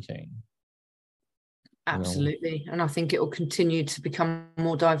parenting. Absolutely. And I think it will continue to become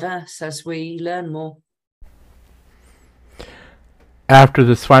more diverse as we learn more. After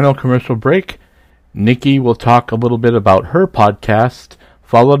this final commercial break, Nikki will talk a little bit about her podcast,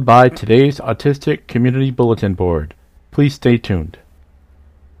 followed by today's Autistic Community Bulletin Board. Please stay tuned.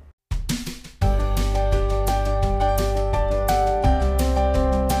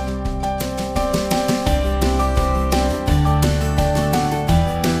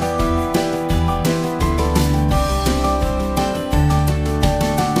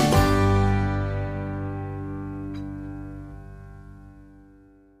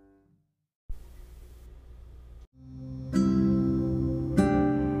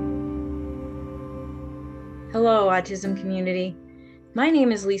 Hello, autism community. My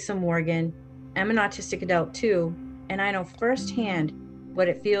name is Lisa Morgan. I'm an autistic adult too, and I know firsthand what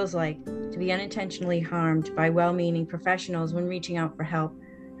it feels like to be unintentionally harmed by well-meaning professionals when reaching out for help.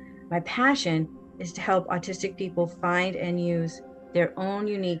 My passion is to help autistic people find and use their own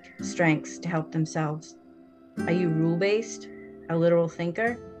unique strengths to help themselves. Are you rule-based, a literal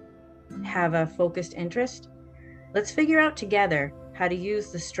thinker, have a focused interest? Let's figure out together how to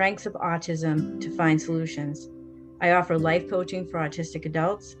use the strengths of autism to find solutions. I offer life coaching for autistic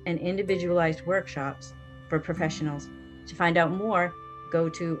adults and individualized workshops for professionals. To find out more, go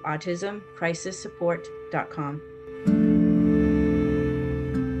to autismcrisissupport.com.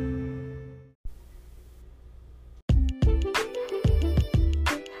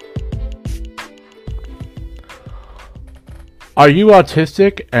 Are you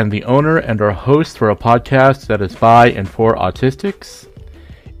autistic and the owner and or host for a podcast that is by and for autistics?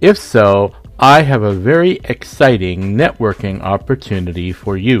 If so, I have a very exciting networking opportunity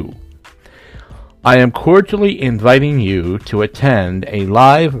for you. I am cordially inviting you to attend a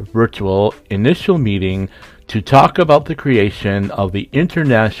live virtual initial meeting to talk about the creation of the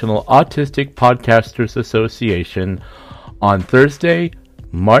International Autistic Podcasters Association on Thursday,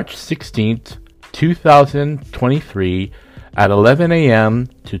 March 16th, 2023 at 11 a.m.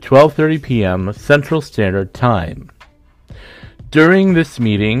 to 12:30 p.m. Central Standard Time. During this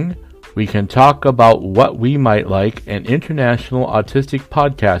meeting, we can talk about what we might like an International Autistic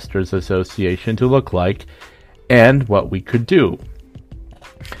Podcasters Association to look like and what we could do.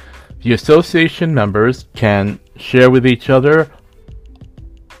 The association members can share with each other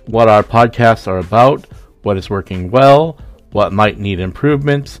what our podcasts are about, what is working well, what might need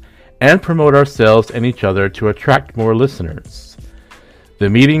improvements, and promote ourselves and each other to attract more listeners.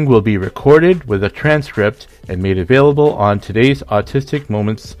 The meeting will be recorded with a transcript and made available on Today's Autistic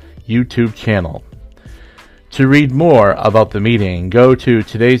Moments YouTube channel. To read more about the meeting, go to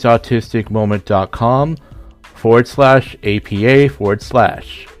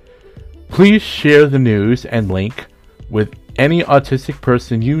todaysautisticmoment.com/APA/. Please share the news and link with any autistic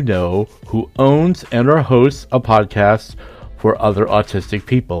person you know who owns and or hosts a podcast for other autistic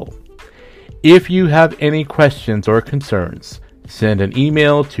people. If you have any questions or concerns, send an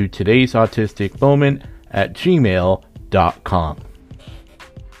email to todaysautisticmoment@gmail.com.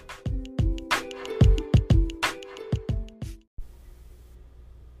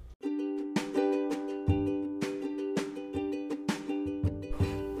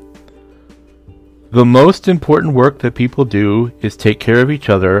 The most important work that people do is take care of each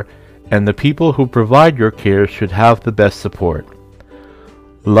other, and the people who provide your care should have the best support.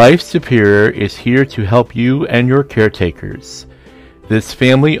 Life Superior is here to help you and your caretakers. This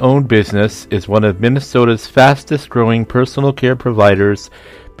family-owned business is one of Minnesota's fastest-growing personal care providers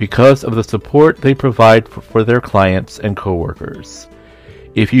because of the support they provide for their clients and coworkers.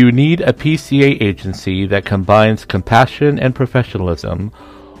 If you need a PCA agency that combines compassion and professionalism,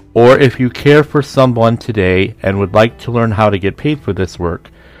 or if you care for someone today and would like to learn how to get paid for this work,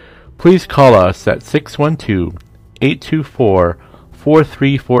 please call us at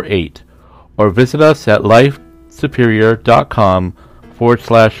 612-824-4348 or visit us at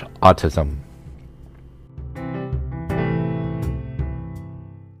lifesuperior.com/autism.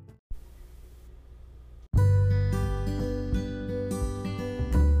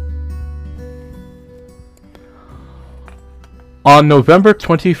 On November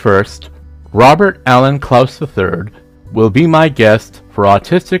 21st, Robert Allen Klaus III will be my guest for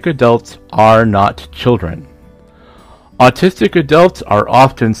Autistic Adults Are Not Children. Autistic adults are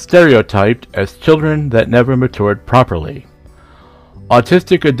often stereotyped as children that never matured properly.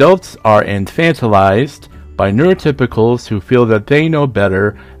 Autistic adults are infantilized by neurotypicals who feel that they know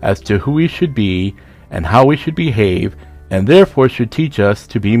better as to who we should be and how we should behave, and therefore should teach us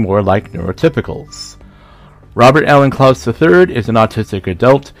to be more like neurotypicals. Robert Allen Klaus III is an autistic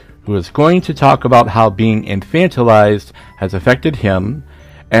adult who is going to talk about how being infantilized has affected him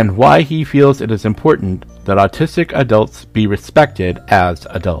and why he feels it is important that autistic adults be respected as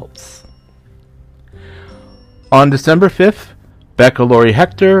adults. On December 5th, Becca Lori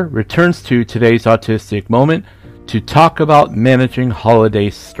Hector returns to Today's Autistic Moment to talk about managing holiday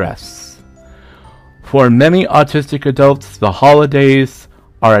stress. For many autistic adults, the holidays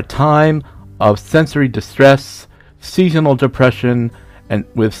are a time of sensory distress, seasonal depression, and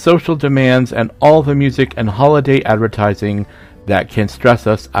with social demands and all the music and holiday advertising that can stress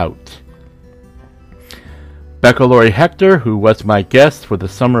us out. Becca Lori Hector, who was my guest for the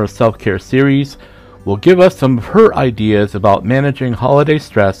Summer of Self-Care series, will give us some of her ideas about managing holiday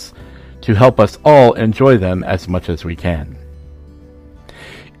stress to help us all enjoy them as much as we can.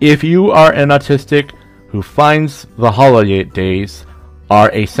 If you are an autistic who finds the holidays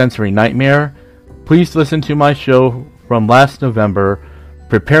are a sensory nightmare, please listen to my show from last November,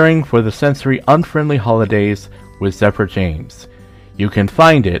 Preparing for the Sensory Unfriendly Holidays with Zephyr James. You can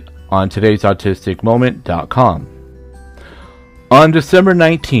find it on todaysautisticmoment.com. On December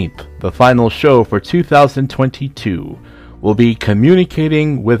 19th, the final show for 2022 will be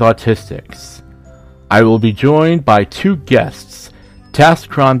Communicating with Autistics. I will be joined by two guests, Tass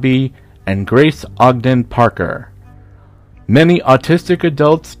Crombie and Grace Ogden Parker. Many autistic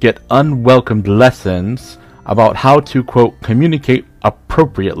adults get unwelcomed lessons about how to, quote, communicate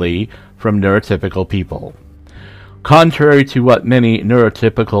appropriately from neurotypical people. Contrary to what many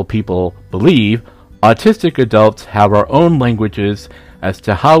neurotypical people believe, autistic adults have our own languages as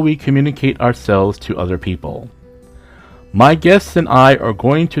to how we communicate ourselves to other people. My guests and I are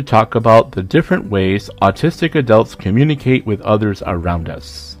going to talk about the different ways autistic adults communicate with others around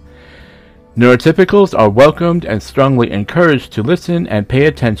us. Neurotypicals are welcomed and strongly encouraged to listen and pay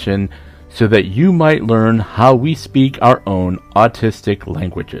attention so that you might learn how we speak our own autistic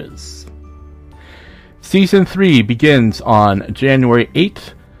languages. Season 3 begins on January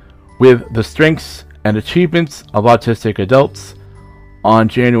 8th with the strengths and achievements of autistic adults. On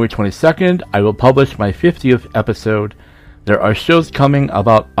January 22nd, I will publish my 50th episode. There are shows coming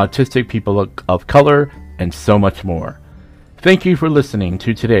about autistic people of color and so much more. Thank you for listening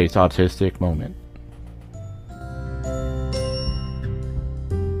to today's Autistic Moment.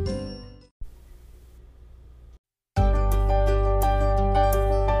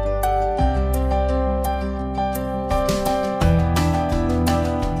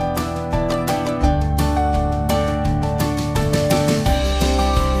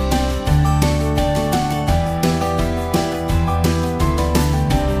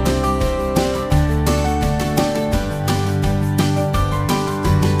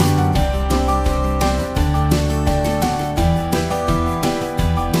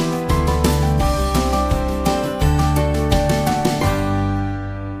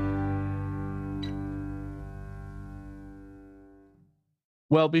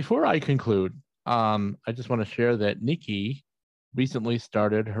 Well, before I conclude, I just want to share that Nikki recently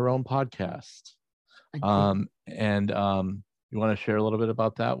started her own podcast. You want to share a little bit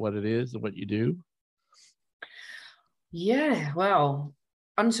about that, what it is and what you do? Yeah, well,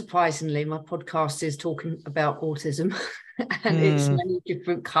 unsurprisingly, my podcast is talking about autism and it's many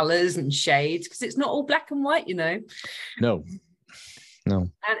different colors and shades because it's not all black and white, No. And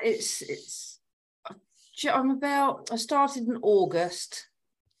I started in August.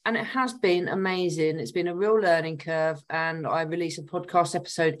 And it has been amazing. It's been a real learning curve. And I release a podcast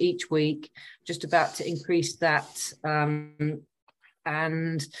episode each week, just about to increase that. And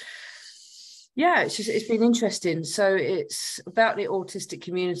yeah, it's been interesting. So it's about the autistic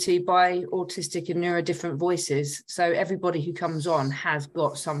community by autistic and neurodifferent voices. So everybody who comes on has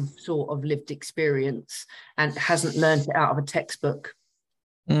got some sort of lived experience and hasn't learned it out of a textbook.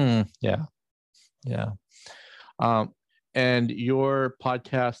 Yeah. And your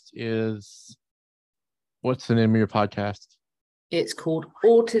podcast is, what's the name of your podcast? It's called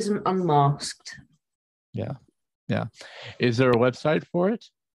Autism Unmasked. Yeah. Is there a website for it?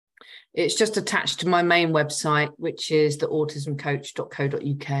 It's just attached to my main website, which is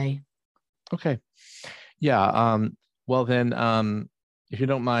theautismcoach.co.uk. Okay. Yeah. Well, then, if you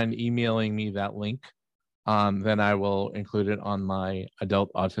don't mind emailing me that link, then I will include it on my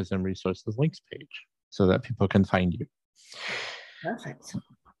Adult Autism Resources links page so that people can find you. Perfect.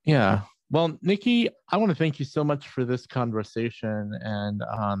 Yeah. Well, Nikki, I want to thank you so much for this conversation. And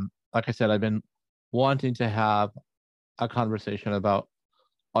like I said, I've been wanting to have a conversation about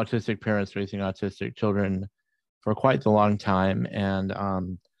autistic parents raising autistic children for quite a long time. And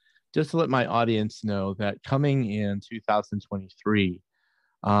just to let my audience know that coming in 2023,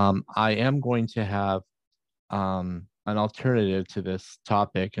 I am going to have an alternative to this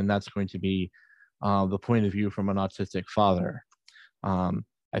topic, and that's going to be the point of view from an autistic father. I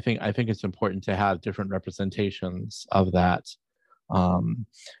think it's important to have different representations of that. And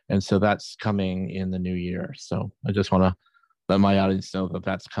so that's coming in the new year. So I just want to let my audience know that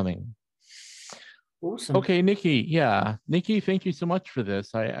that's coming. Awesome. Okay, Nikki. Yeah. Nikki, thank you so much for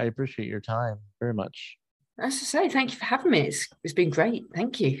this. I appreciate your time very much. As I say, thank you for having me. It's been great.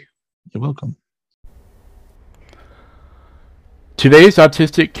 Thank you. You're welcome. Today's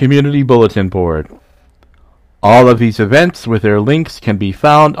Autistic Community Bulletin Board. All of these events with their links can be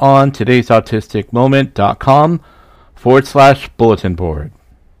found on todaysautisticmoment.com/bulletin board.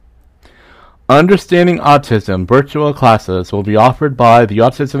 Understanding Autism virtual classes will be offered by the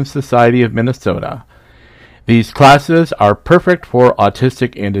Autism Society of Minnesota. These classes are perfect for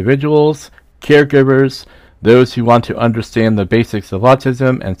autistic individuals, caregivers, those who want to understand the basics of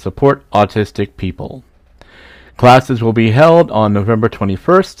autism and support autistic people. Classes will be held on November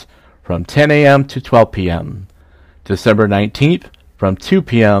 21st from 10 a.m. to 12 p.m., December 19th from 2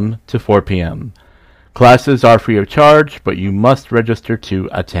 p.m. to 4 p.m. Classes are free of charge, but you must register to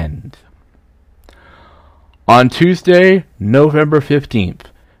attend. On Tuesday, November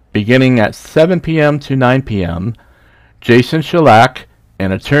 15th, beginning at 7 p.m. to 9 p.m., Jason Shellac,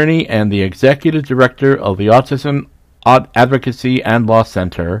 an attorney and the executive director of the Autism Advocacy and Law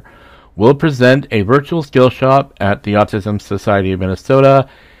Center, will present a virtual skill shop at the Autism Society of Minnesota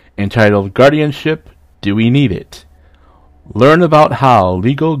entitled Guardianship, Do We Need It? Learn about how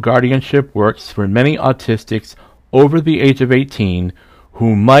legal guardianship works for many autistics over the age of 18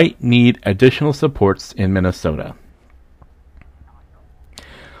 who might need additional supports in Minnesota.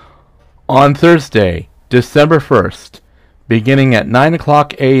 On Thursday, December 1st, beginning at 9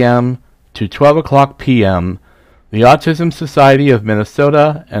 o'clock a.m. to 12 o'clock p.m., the Autism Society of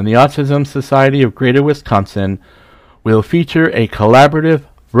Minnesota and the Autism Society of Greater Wisconsin will feature a collaborative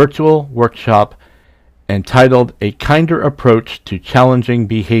virtual workshop entitled A Kinder Approach to Challenging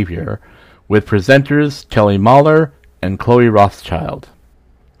Behavior with presenters Kelly Mahler and Chloe Rothschild.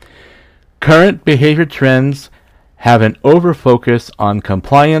 Current behavior trends have an overfocus on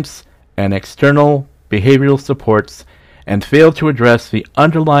compliance and external behavioral supports and fail to address the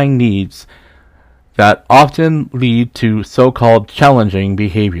underlying needs that often lead to so-called challenging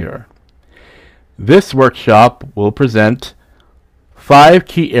behavior. This workshop will present 5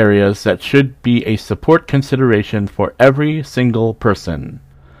 key areas that should be a support consideration for every single person: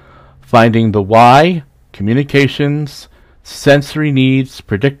 finding the why, communications, sensory needs,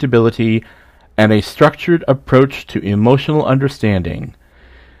 predictability, and a structured approach to emotional understanding.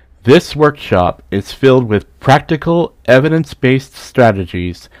 This workshop is filled with practical, evidence-based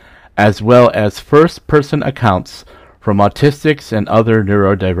strategies as well as first-person accounts from autistics and other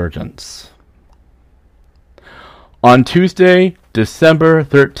neurodivergents. On Tuesday, December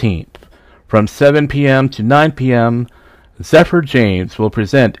 13th, from 7 p.m. to 9 p.m., Zephyr James will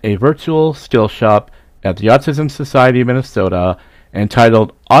present a virtual skill shop at the Autism Society of Minnesota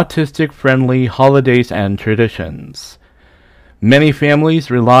entitled Autistic Friendly Holidays and Traditions. Many families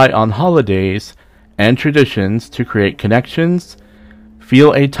rely on holidays and traditions to create connections,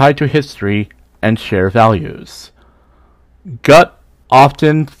 feel a tie to history, and share values.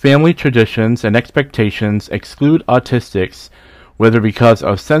 Often family traditions and expectations exclude autistics, whether because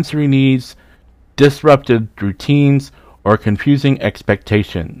of sensory needs, disrupted routines, or confusing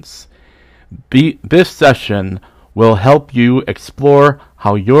expectations. This session will help you explore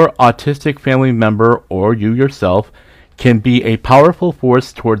how your autistic family member or you yourself can be a powerful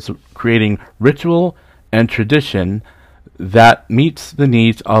force towards creating ritual and tradition that meets the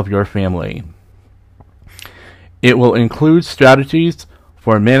needs of your family. It will include strategies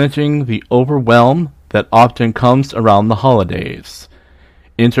for managing the overwhelm that often comes around the holidays,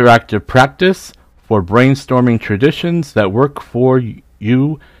 interactive practice for brainstorming traditions that work for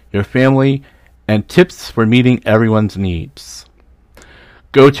you, your family, and tips for meeting everyone's needs.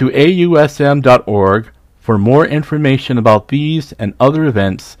 Go to ausm.org for more information about these and other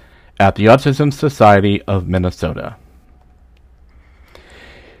events at the Autism Society of Minnesota.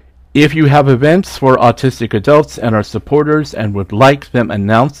 If you have events for autistic adults and are supporters and would like them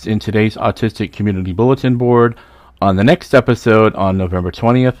announced in today's Autistic Community Bulletin Board on the next episode on November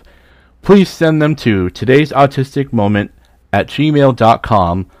 20th, please send them to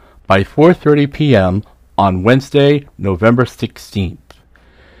todaysautisticmoment@gmail.com by 4:30 p.m. on Wednesday, November 16th.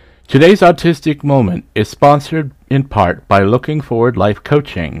 Today's Autistic Moment is sponsored in part by Looking Forward Life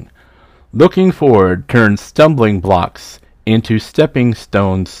Coaching. Looking Forward turns stumbling blocks into stepping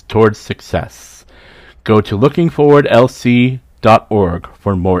stones towards success. Go to lookingforwardlc.org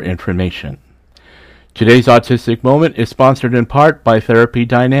for more information. Today's Autistic Moment is sponsored in part by Therapy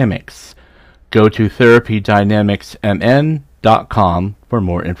Dynamics. Go to therapydynamicsmn.com for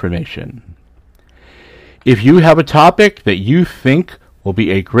more information. If you have a topic that you think will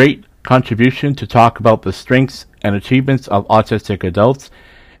be a great contribution to talk about the strengths and achievements of autistic adults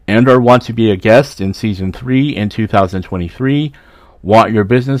and or want to be a guest in Season 3 in 2023, want your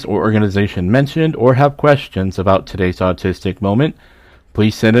business or organization mentioned, or have questions about today's Autistic Moment,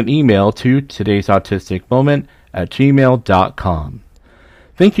 please send an email to todaysautisticmoment@gmail.com.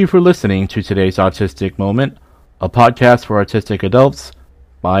 Thank you for listening to Today's Autistic Moment, a podcast for autistic adults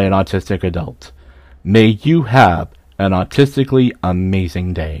by an autistic adult. May you have an autistically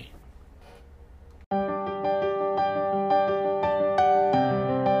amazing day.